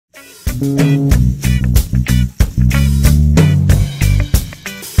Hey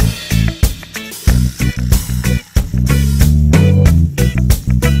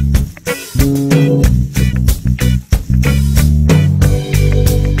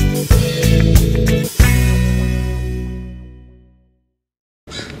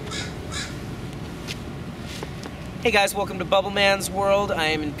guys, welcome to Bubbleman's World. I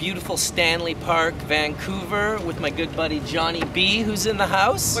am in beautiful Stanley Park, Vancouver with my good buddy Johnny B, who's in the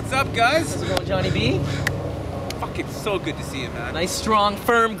house. What's up, guys? How's it going, Johnny B? Fucking so good to see you, man. Nice strong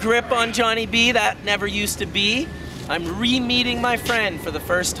firm grip on Johnny B, that never used to be. I'm re-meeting my friend for the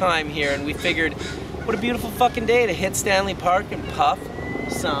first time here, and we figured what a beautiful fucking day to hit Stanley Park and puff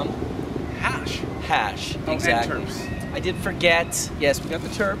some hash. Oh, exactly. and terps. I did forget, yes, we got the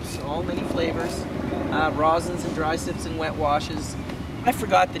terps, all many flavors. Rosins and dry sips and wet washes. I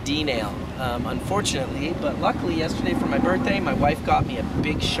forgot the D-nail, unfortunately, but luckily yesterday for my birthday, my wife got me a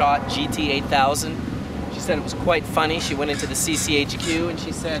Big Shot GT8000. She said it was quite funny. She went into the CCHQ and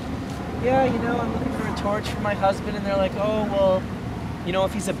she said, yeah, you know, I'm looking for a torch for my husband, and they're like, oh, well, you know,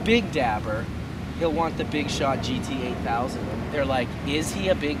 if he's a big dabber, he'll want the Big Shot GT8000. And they're like, is he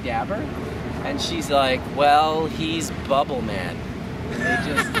a big dabber? And she's like, well, he's Bubbleman.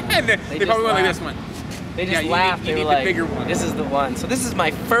 They probably went like this one. They just laughed. You they need were like, the bigger one. this is the one. So this is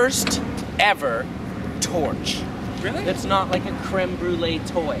my first ever torch. Really? That's not like a creme brulee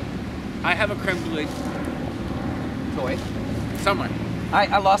toy. I have a creme brulee Toy? somewhere.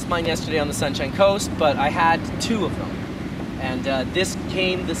 I lost mine yesterday on the Sunshine Coast, but I had two of them. And this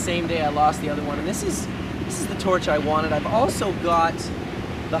came the same day I lost the other one. And this is the torch I wanted. I've also got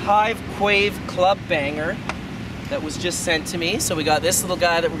the Hive Quave Club Banger that was just sent to me. So we got this little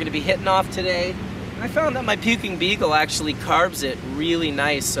guy that we're going to be hitting off today. And I found that my Puking Beagle actually carbs it really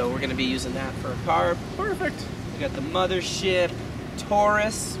nice, so we're going to be using that for a carb. Perfect. We got the Mothership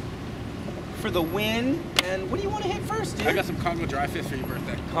Taurus for the win. And what do you want to hit first, dude? I got some Congo dry fish for your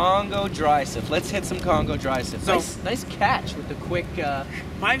birthday. Congo dry sip. Let's hit some Congo dry sip. So, nice catch with the quick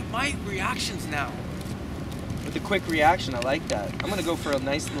my reactions now. with the quick reaction. I like that. I'm going to go for a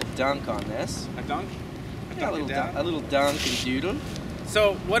nice little dunk on this. A dunk? Yeah, a little dunk and doodle.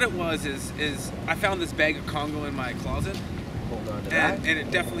 So what it was is I found this bag of Congo in my closet. Hold on to that. And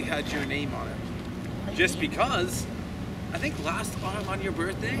it definitely had your name on it. Just because I think last on your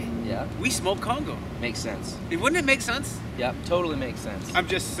birthday, yeah, we smoked Congo. Makes sense. Wouldn't it make sense? Yep, totally makes sense. I'm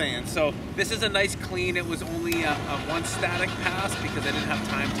just saying. So this is a nice clean. It was only a one static pass because I didn't have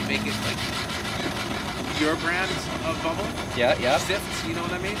time to make it like your brand of bubble. Yeah. Sift, you know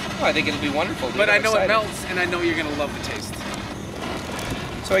what I mean? Oh, I think it'll be wonderful. Dude. But I I'm know excited. it melts, and I know you're gonna love the taste.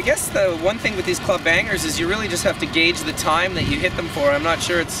 So I guess the one thing with these club bangers is you really just have to gauge the time that you hit them for. I'm not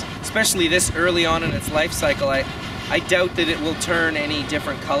sure it's, especially this early on in its life cycle, I doubt that it will turn any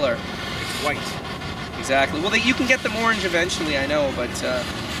different color. It's white. Exactly. Well, you can get them orange eventually, I know, but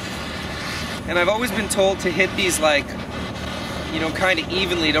and I've always been told to hit these like, you know, kind of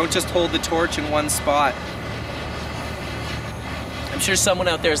evenly. Don't just hold the torch in one spot. I'm sure someone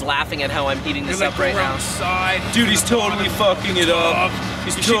out there is laughing at how I'm heating this up right now. Side, Dude, he's totally fucking it up.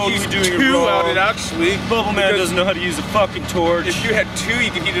 He's totally doing it wrong. At it actually. Bubbleman doesn't know how to use a fucking torch. If you had two, you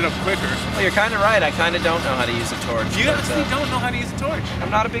could heat it up quicker. Well, you're kind of right. I kind of don't know how to use a torch. You but, actually don't know how to use a torch.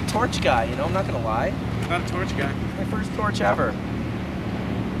 I'm not a big torch guy, you know. I'm not gonna lie. Not a torch guy. My first torch ever.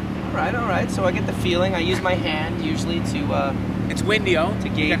 All right. So I get the feeling. I use my hand usually to It's windy out to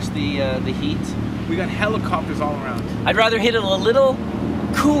gauge the heat. We got helicopters all around. I'd rather hit it a little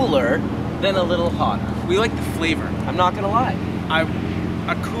cooler than a little hotter. We like the flavor. I'm not gonna lie.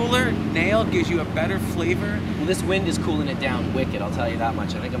 A cooler nail gives you a better flavor. Well, this wind is cooling it down wicked. I'll tell you that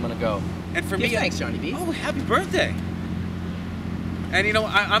much. I think I'm gonna go. And for Yeah, me, thanks, Johnny B. Oh, happy birthday! And you know,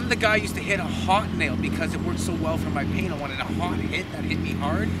 I'm the guy who used to hit a hot nail because it worked so well for my pain. I wanted a hot hit that hit me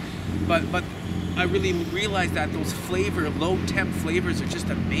hard, but I really realized that those low temp flavors are just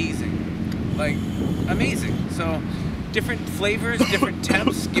amazing, like amazing. So different flavors, different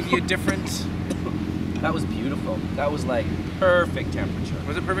temps give you a different. That was beautiful. That was like perfect temperature.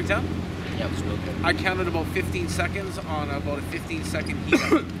 Was it perfect temp? Yeah, it was real good. I counted about 15 seconds on about a 15-second heat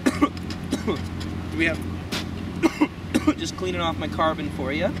up. Do we have? Just cleaning off my carbon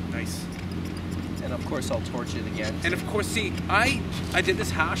for you. Nice. And of course I'll torch it again. And of course, see, I did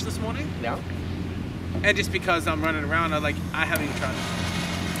this hash this morning. Yeah. And just because I'm running around, I haven't even tried it.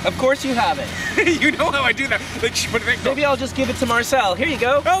 Of course you have it. You know how I do that. Like, what do they go? Maybe I'll just give it to Marcel. Here you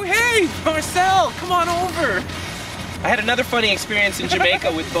go. Oh, hey, Marcel, come on over. I had another funny experience in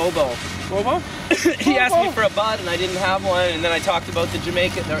Jamaica with Bobo. Bobo? He asked me for a bud and I didn't have one, and then I talked about the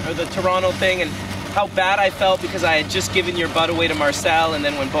Jamaica or the Toronto thing, and how bad I felt because I had just given your bud away to Marcel, and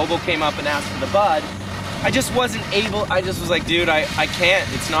then when Bobo came up and asked for the bud, I just wasn't able. I just was like, dude, I can't.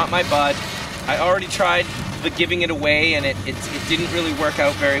 It's not my bud. I already tried the giving it away, and it didn't really work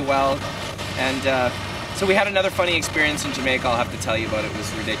out very well. And so we had another funny experience in Jamaica. I'll have to tell you about it. It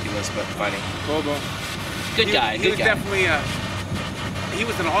was ridiculous but funny. Bobo. Good guy. He was definitely he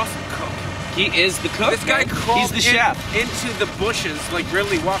was an awesome cook. He is the cook. This guy crawled He's the chef. into the bushes, like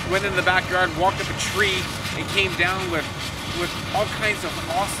really went in the backyard, walked up a tree, and came down with all kinds of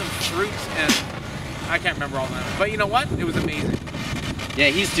awesome fruits, and I can't remember all that. But you know what? It was amazing. Yeah,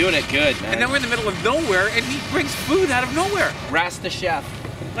 he's doing it good, man. And then we're in the middle of nowhere, and he brings food out of nowhere. Ras the chef.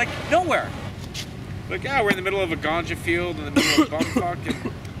 Like nowhere. Like, yeah, we're in the middle of a ganja field, in the middle of bumfuck,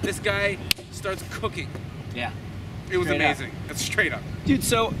 and this guy starts cooking. Yeah. It was amazing. That's straight up. Dude,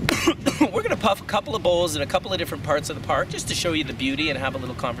 so we're gonna puff a couple of bowls in a couple of different parts of the park just to show you the beauty and have a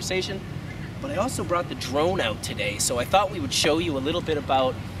little conversation. But I also brought the drone out today, so I thought we would show you a little bit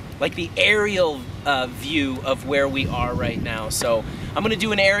about like the aerial view of where we are right now. So I'm gonna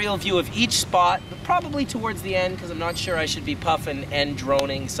do an aerial view of each spot, but probably towards the end because I'm not sure I should be puffing and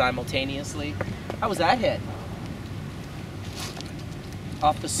droning simultaneously. How was that hit?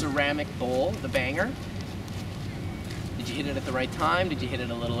 Off the ceramic bowl, the banger. Did you hit it at the right time? Did you hit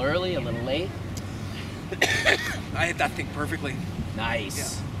it a little early, a little late? I hit that thing perfectly.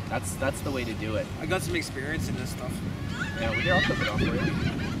 Nice. Yeah. That's the way to do it. I got some experience in this stuff. Yeah, well, here, I'll cook it off for you.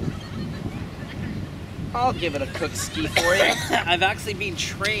 I'll give it a cook ski for you. I've actually been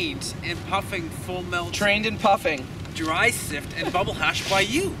trained in puffing full melt. Trained in puffing. Dry sift and bubble hash by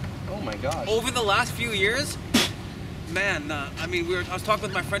you. Oh my gosh. Over the last few years, man, I mean, I was talking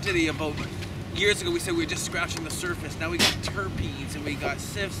with my friend today about years ago we said we were just scratching the surface. Now we got terpenes and we got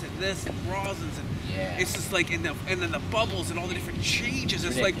sifts and this and rosins and it's just like and then the bubbles and all the different changes.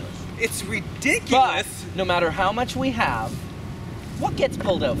 It's ridiculous. Like it's ridiculous. But no matter how much we have, what gets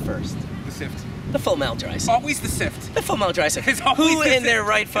pulled out first? The sift. The full melt dry sift. Always the sift. The full melt dry sift. Who in their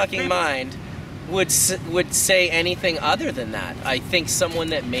right fucking mind would say anything other than that? I think someone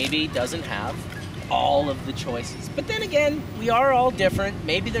that maybe doesn't have all of the choices. But then again, we are all different.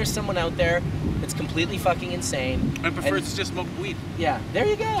 Maybe there's someone out there that's completely fucking insane. And prefers to just smoke weed. Yeah, there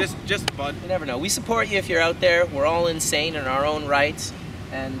you go. Just bud. You never know. We support you if you're out there. We're all insane in our own rights.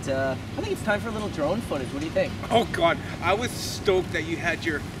 And I think it's time for a little drone footage. What do you think? Oh God, I was stoked that you had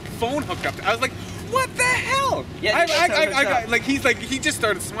your phone hooked up. I was like, what the hell? Yeah, I got, like he just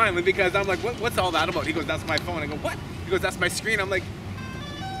started smiling because I'm like, what's all that about? He goes, that's my phone. I go, what? He goes, that's my screen. I'm like,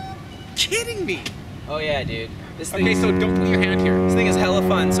 kidding me? Oh yeah, dude. This thing. Okay, so don't put your hand here. This thing is hella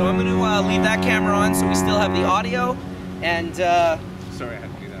fun. So I'm gonna leave that camera on so we still have the audio, and sorry, I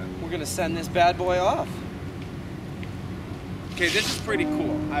had to do that. we're gonna send this bad boy off. Okay, this is pretty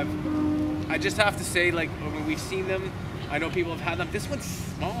cool. I just have to say, like, when we've seen them, I know people have had them. This one's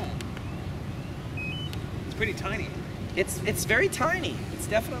small. It's pretty tiny. It's very tiny. It's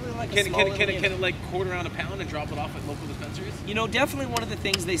definitely like can it like quarter around a pound and drop it off at local dispensaries? You know, definitely one of the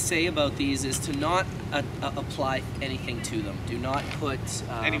things they say about these is to not apply anything to them. Do not put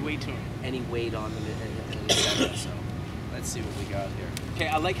any weight to them. Any weight on them, etc. So let's see what we got here. Okay,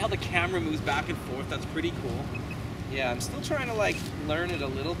 I like how the camera moves back and forth. That's pretty cool. Yeah, I'm still trying to like learn it a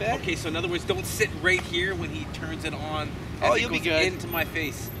little bit. Okay, so in other words, don't sit right here when he turns it on. Oh, you'll be good. Into my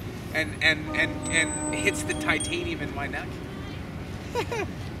face. And hits the titanium in my neck.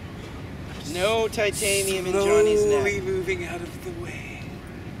 No titanium in Johnny's neck. Slowly moving out of the way.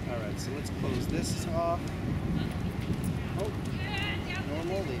 Alright, so let's close this off. Oh,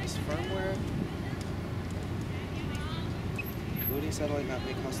 normal, latest firmware. Loading satellite map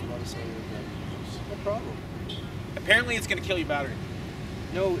may cost a lot of cellular data. No problem. Apparently it's going to kill your battery.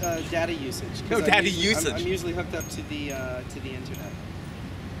 No data usage. No data usage. I'm usually hooked up to the internet.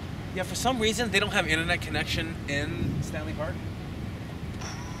 Yeah, for some reason they don't have internet connection in Stanley Park.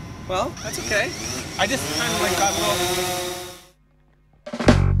 Well, that's okay. I just kind of like got little.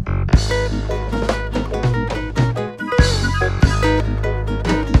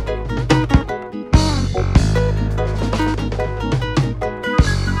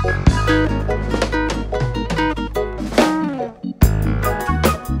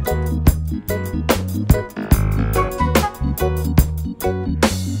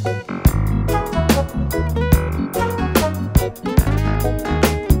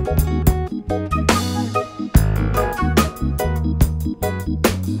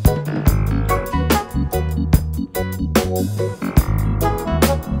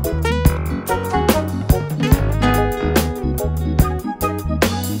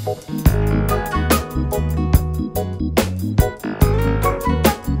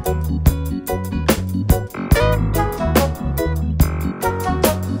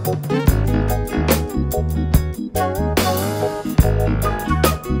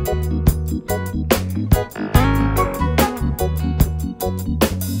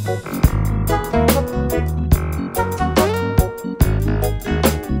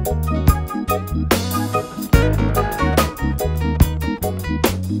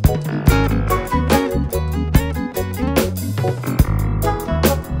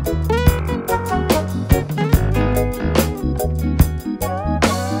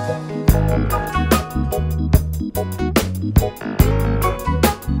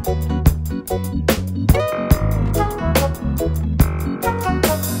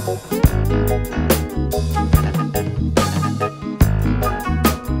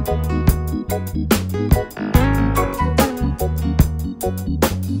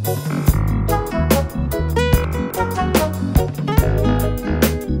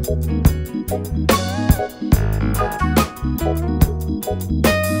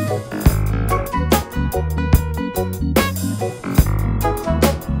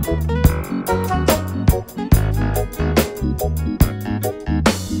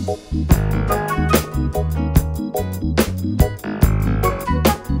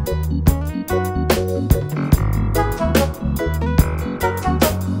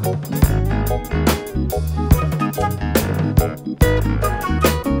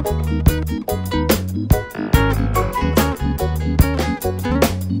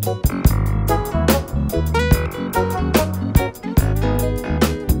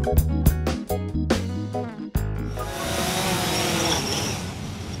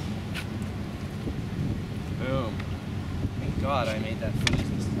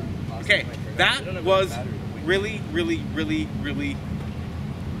 Okay, that was really, really, really, really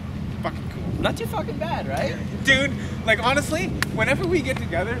fucking cool. Not too fucking bad, right? Dude, like honestly, whenever we get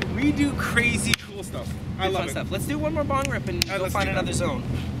together, we do crazy cool stuff. I love it. Stuff. Let's do one more bong rip and go let's find do another zone.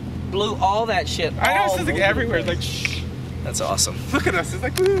 Blew all that shit. I know, all it's just like over everywhere. It's the like, place. shh. That's awesome. Look at us. It's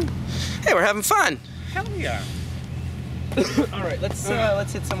like, woo. Hey, we're having fun. Hell yeah. All right, let's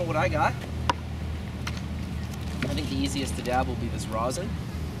hit some of what I got. I think the easiest to dab will be this rosin,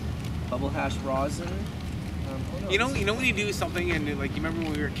 bubble hash rosin. You know when you do something and like, you remember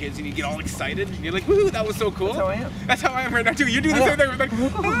when we were kids and you get all excited and you're like, woo, that was so cool. That's how I am. That's how I am right now too. You do the same thing. We're like,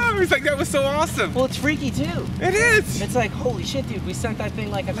 oh, it's like, that was so awesome. Well, it's freaky too. It is. It's like, holy shit, dude, we sent that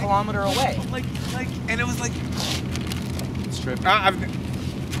thing like a kilometer away. And it was like, It's trippy.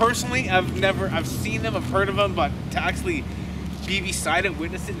 I've seen them, I've heard of them, but to actually be beside it,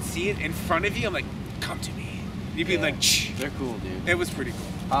 witness it, and see it in front of you, I'm like, come to me. You'd be like, shh. They're cool, dude. It was pretty cool.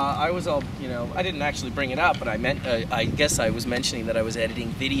 I was all, I didn't actually bring it up, but I guess I was mentioning that I was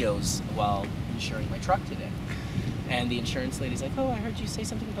editing videos while insuring my truck today. And the insurance lady's like, oh, I heard you say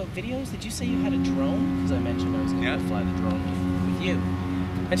something about videos. Did you say you had a drone? Because I mentioned I was going to fly the drone with you.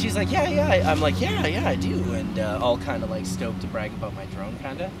 And she's like, yeah. I'm like, yeah, I do. And all kind of like stoked to brag about my drone,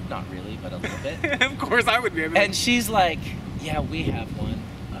 kind of. Not really, but a little bit. Of course I would be. And she's like, yeah, we have one.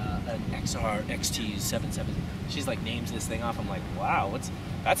 An XR XT77. She's like, names this thing off. I'm like, wow,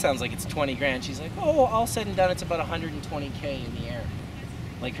 that sounds like it's 20 grand. She's like, oh, all said and done, it's about 120K in the air.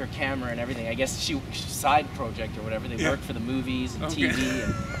 Like her camera and everything. I guess she side project or whatever. They work for the movies and TV.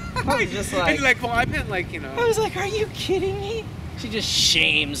 And I was just like, and you're like, well, I meant I was like, are you kidding me? She just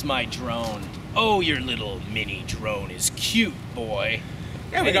shames my drone. Oh, your little mini drone is cute, boy.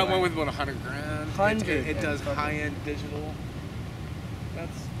 Yeah, we got one with about 100 grand. It does fucking high-end digital.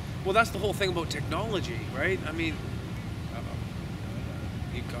 That's the whole thing about technology, right? I mean,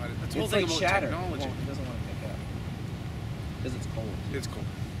 you got it. That's the whole thing about technology. It doesn't want to pick up because it's cold. It's cold.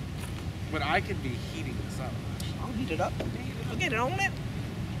 But I could be heating this up. I'll heat it up. I'll get it on it.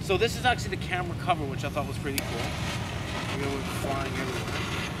 So this is actually the camera cover, which I thought was pretty cool. You know, flying everywhere.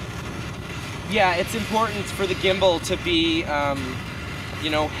 Yeah, it's important for the gimbal to be,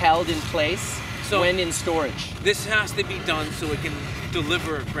 held in place when in storage. This has to be done so it can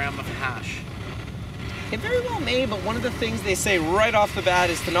deliver a gram of hash. It very well may, but one of the things they say right off the bat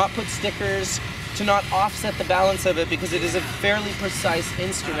is to not put stickers, to not offset the balance of it, because it is a fairly precise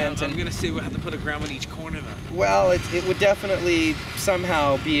instrument. I'm going to say we have to put a gram on each corner then. Well, it would definitely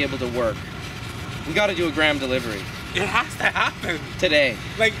somehow be able to work. We got to do a gram delivery. It has to happen. Today.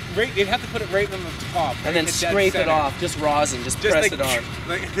 Like, you'd have to put it right on the top. And then scrape it off, just rosin, just press it on.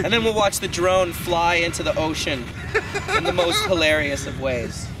 And then we'll watch the drone fly into the ocean in the most hilarious of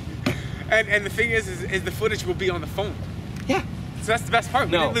ways. And the thing is the footage will be on the phone. Yeah. So that's the best part.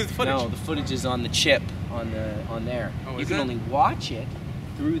 We didn't lose the footage. No, the footage is on the chip on there. Oh, you can only watch it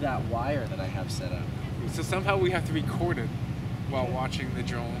through that wire that I have set up. So somehow we have to record it while watching the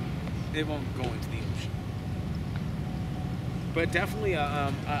drone. It won't go into the ocean. But definitely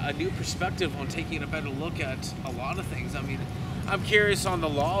a new perspective on taking a better look at a lot of things. I mean, I'm curious on the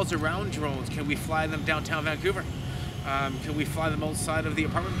laws around drones. Can we fly them downtown Vancouver? Can we fly them outside of the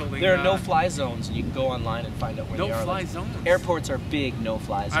apartment building? There are no-fly zones, and you can go online and find out where they are. No-fly zones? Airports are big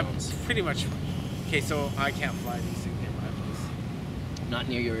no-fly zones. I'm pretty much... Okay, so I can't fly these things near my place. Not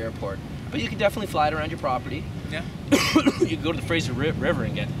near your airport. But you can definitely fly it around your property. Yeah. You can go to the Fraser River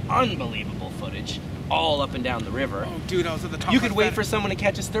and get unbelievable footage all up and down the river. Oh, dude, I was at the top. You could wait for someone to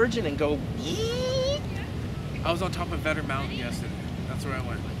catch a sturgeon and go... I was on top of Vetter Mountain yesterday. That's where I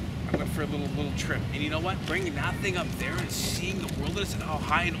went. I went for a little trip. And you know what? Bringing that thing up there and seeing the wilderness and how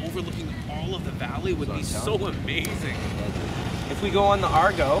high and overlooking all of the valley would be so amazing. If we go on the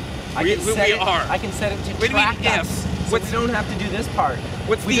Argo, I can set it to track us. So we don't have to do this part.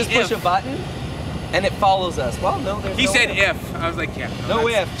 We just push a button and it follows us. Well, no, there's He said if. I was like, yeah. No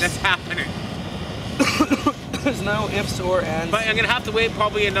ifs. That's happening. There's no ifs or ands. But I'm going to have to wait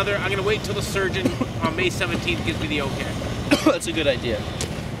I'm going to wait until the surgeon on May 17th gives me the okay. That's a good idea.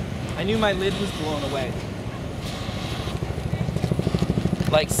 I knew my lid was blown away.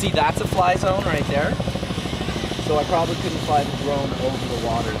 Like, see, that's a fly zone right there. So I probably couldn't fly the drone over the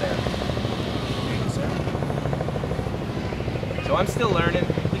water there. So I'm still learning.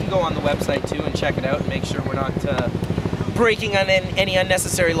 We can go on the website too and check it out and make sure we're not breaking on any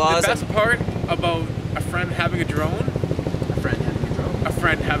unnecessary laws. The best part about a friend having a drone? A friend having a drone? A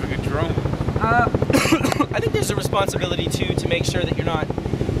friend having a drone. I think there's a responsibility too to make sure that you're not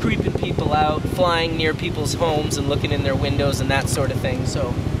creeping people out, flying near people's homes and looking in their windows and that sort of thing.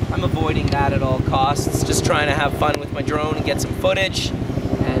 So I'm avoiding that at all costs. Just trying to have fun with my drone and get some footage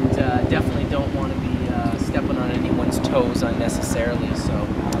and and definitely don't want to be stepping on anyone's toes unnecessarily. So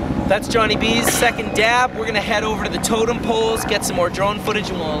that's Johnny B's second dab. We're gonna head over to the totem poles, get some more drone footage,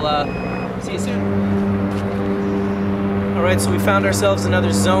 and we'll see you soon. All right, so we found ourselves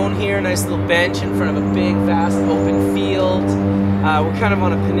another zone here, nice little bench in front of a big, vast, open field. We're kind of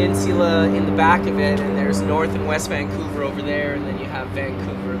on a peninsula in the back of it, and there's North and West Vancouver over there, and then you have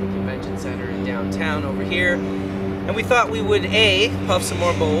Vancouver, the convention center, and downtown over here. And we thought we would, puff some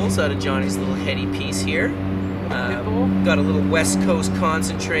more bowls out of Johnny's little heady piece here. Got a little West Coast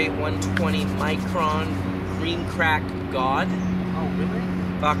concentrate, 120 micron, green crack God. Oh, really?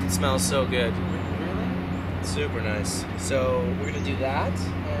 Fuck, it smells so good. Really? Super nice. So we're gonna do that,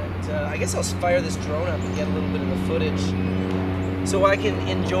 and I guess I'll fire this drone up and get a little bit of the footage so I can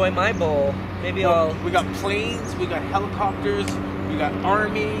enjoy my bowl. Maybe We got planes, we got helicopters, we got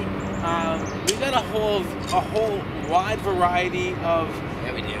army. We got a whole wide variety of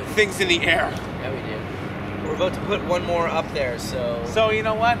things in the air. Yeah, we do. We're about to put one more up there, so. So you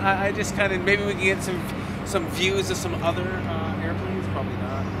know what? I just kind of maybe we can get some views of some other airplanes. Probably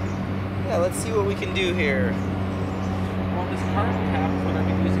not. Yeah, let's see what we can do here. Well, this part cap what I've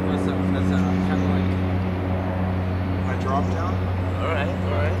been using was as a kind of like a drop down. All right,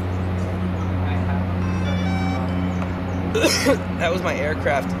 all right. That was my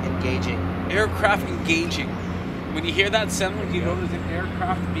aircraft engaging. Aircraft engaging. When you hear that sound, you know there's an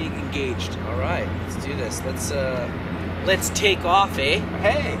aircraft being engaged. All right, let's do this. Let's take off, eh?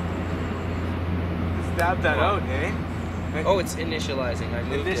 Hey, stab that out, eh? Oh, it's initializing. I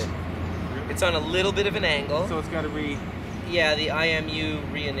moved it. It's on a little bit of an angle. So it's got to Yeah, the IMU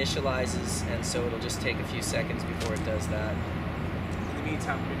reinitializes, and so it'll just take a few seconds before it does that. In the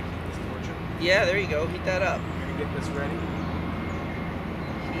meantime, we're gonna keep this torch up. Yeah, there you go. Heat that up. Get this ready.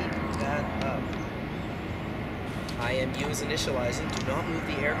 Heat that up. IMU is initializing. Do not move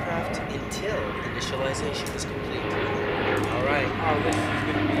the aircraft until initialization is complete. All right. Oh, this is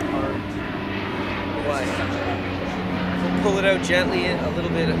going to be hard. Why? We'll pull it out gently, a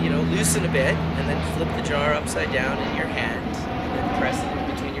little bit, loosen a bit, and then flip the jar upside down in your hand, and then press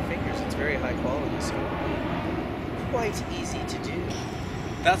it between your fingers. It's very high quality, so quite easy to do.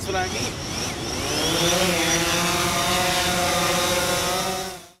 That's what I mean.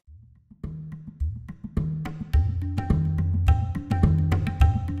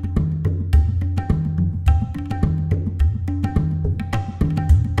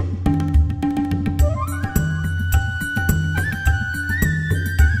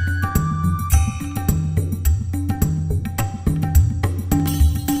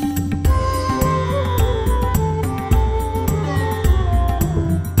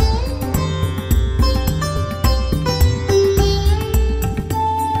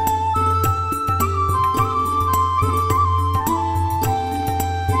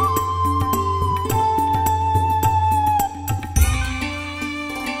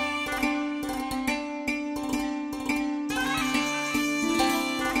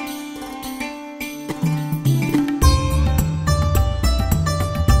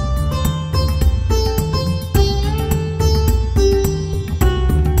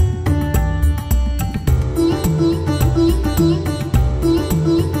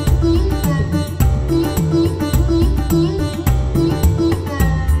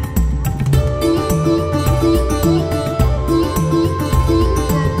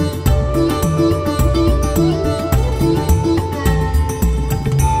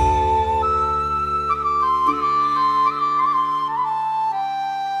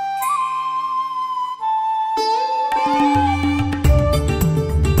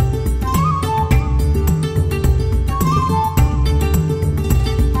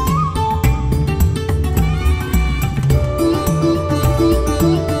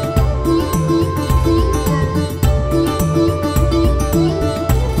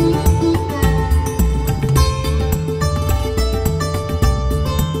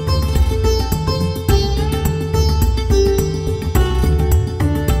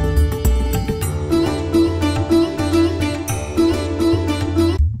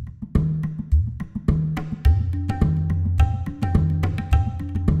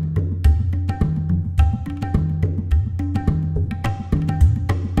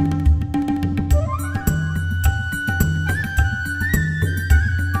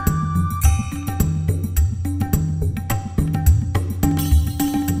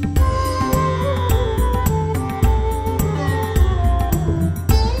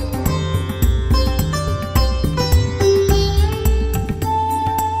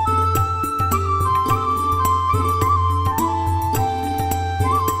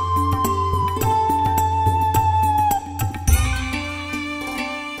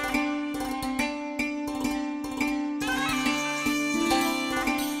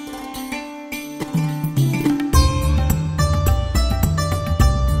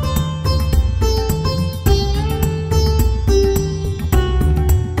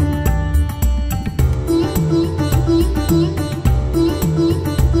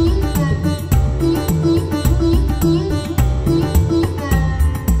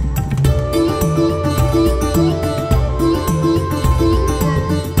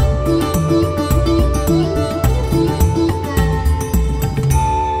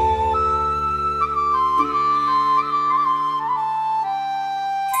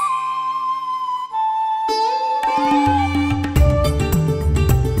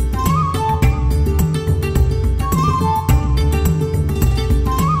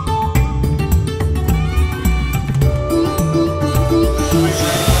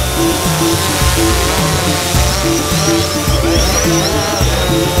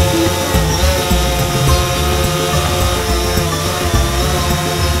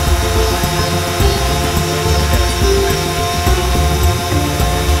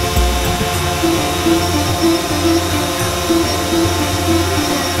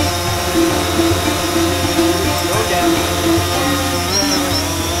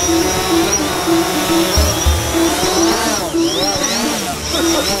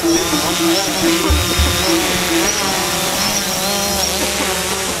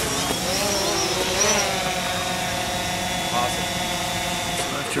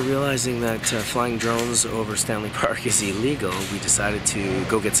 after realizing that flying drones over Stanley Park is illegal, we decided to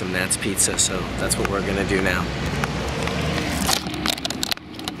go get some Nat's Pizza, so that's what we're gonna do now.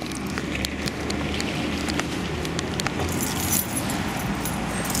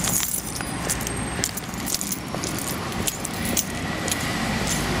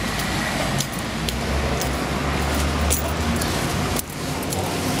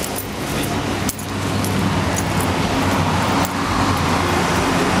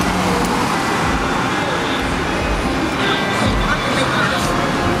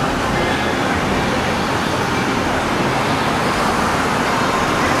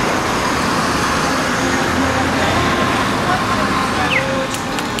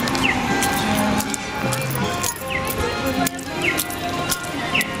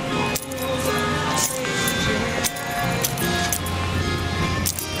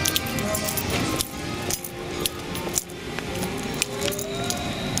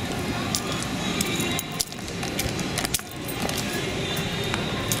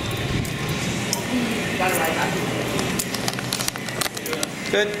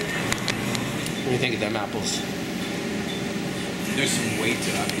 Good. What do you think of them apples? There's some weight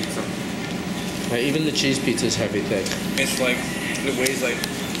to that pizza. Right, even the cheese pizza is heavy thick. It's like, it weighs like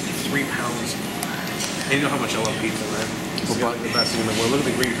 3 pounds. And you know how much I love pizza, man. It's the best thing in the world. Look at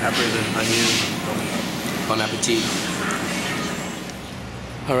the green peppers and onions. Bon appetit.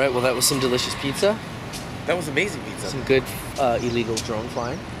 All right, well that was some delicious pizza. That was amazing pizza. Some good illegal drone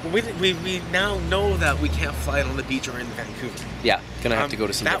flying. We now know that we can't fly it on the beach or in Vancouver. Yeah, gonna have to go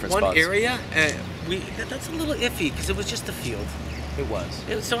to some different spots. That one area, that's a little iffy because it was just a field. It was.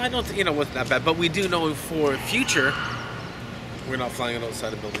 So I don't think, it wasn't that bad. But we do know for future, we're not flying it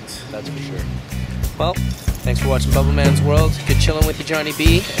outside of buildings. That's for sure. Well, thanks for watching Bubbleman's World. Good chilling with you, Johnny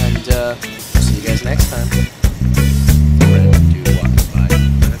B. And see you guys next time. 3, 2, 1.